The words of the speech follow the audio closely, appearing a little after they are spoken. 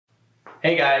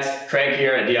Hey guys, Craig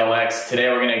here at DLX. Today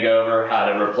we're going to go over how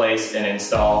to replace and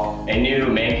install a new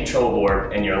main control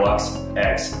board in your Luxe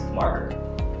X marker.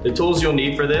 The tools you'll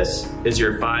need for this is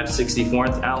your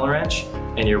 5/64 Allen wrench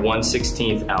and your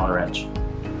 1/16 Allen wrench.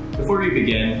 Before we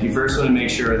begin, you first want to make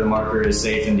sure the marker is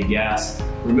safe and degassed.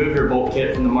 Remove your bolt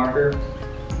kit from the marker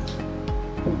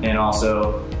and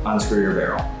also unscrew your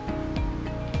barrel.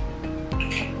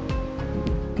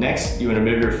 Next, you want to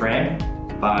move your frame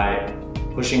by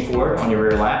pushing forward on your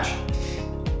rear latch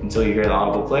until you hear the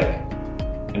audible click,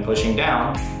 and pushing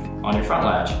down on your front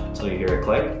latch until you hear it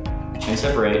click, and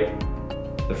separate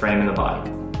the frame and the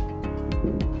body.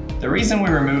 The reason we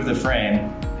remove the frame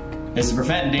is to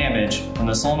prevent damage from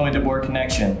the solenoid to board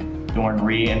connection during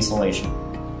re-installation.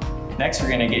 Next, we're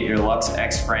going to get your Luxe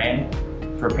X frame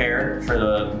prepared for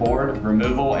the board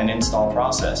removal and install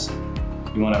process.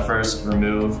 You want to first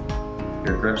remove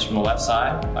your grips from the left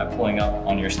side by pulling up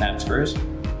on your snap screws.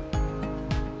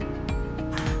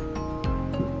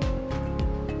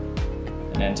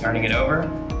 And then turning it over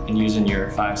and using your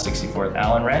 5/64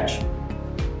 Allen wrench.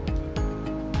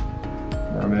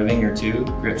 Removing your two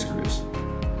grip screws.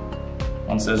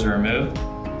 Once those are removed,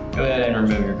 go ahead and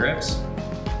remove your grips.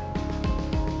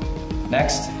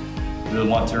 Next, you'll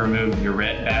want to remove your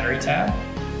red battery tab.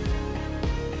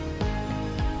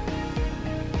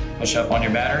 Push up on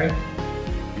your battery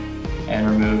and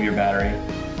remove your battery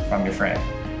from your frame.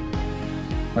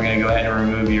 We're going to go ahead and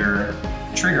remove your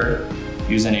trigger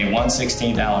using a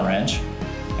 1/16 Allen wrench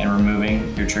and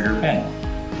removing your trigger pin.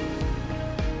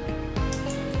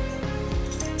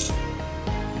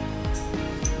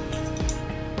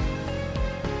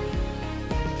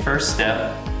 First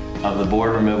step of the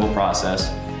board removal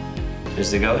process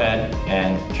is to go ahead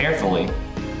and carefully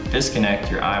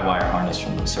disconnect your eye-wire harness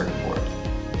from the circuit board.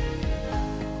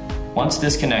 Once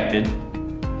disconnected,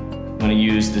 I'm going to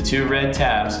use the two red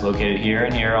tabs located here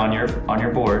and here on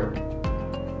your board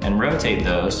and rotate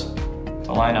those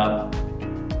to line up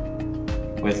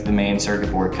with the main circuit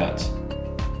board cuts.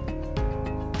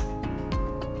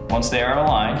 Once they are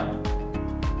aligned,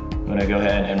 I'm going to go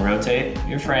ahead and rotate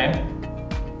your frame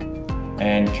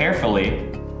and carefully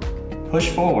push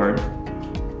forward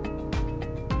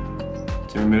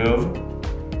to remove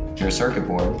your circuit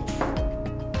board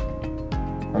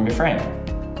from your frame.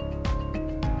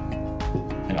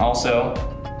 And also,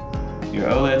 your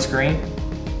OLED screen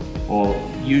will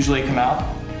usually come out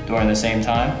during the same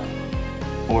time,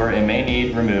 or it may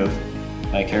need removed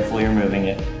by carefully removing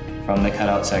it from the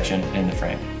cutout section in the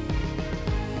frame.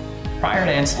 Prior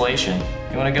to installation,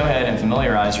 you want to go ahead and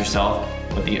familiarize yourself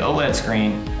with the OLED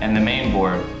screen and the main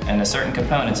board and the certain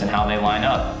components and how they line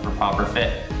up for proper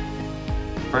fit.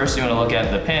 First, you want to look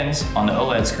at the pins on the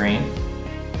OLED screen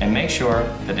and make sure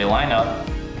that they line up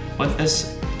with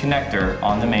this connector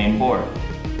on the main board.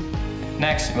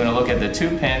 Next, you want to look at the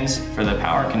two pins for the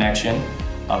power connection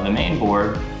of the main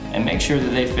board and make sure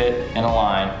that they fit and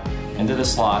align into the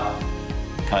slot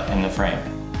cut in the frame.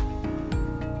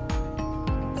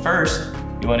 First,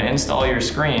 you want to install your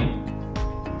screen,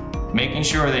 making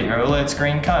sure that your OLED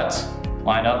screen cuts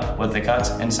line up with the cuts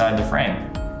inside the frame.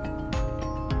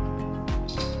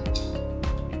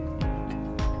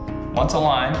 Once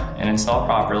aligned and installed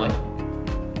properly,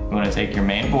 you want to take your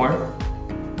main board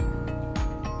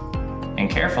and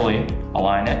carefully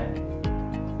align it,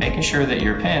 making sure that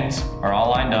your pins are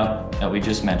all lined up that we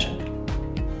just mentioned.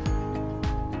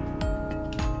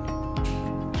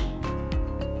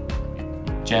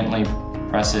 Gently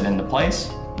press it into place.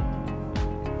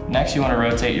 Next, you want to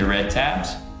rotate your red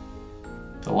tabs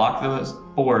to lock the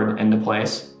board into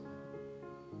place,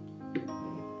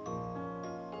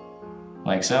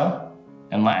 like so.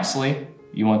 And lastly,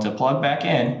 you want to plug back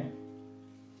in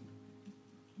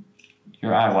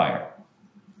your eye wire.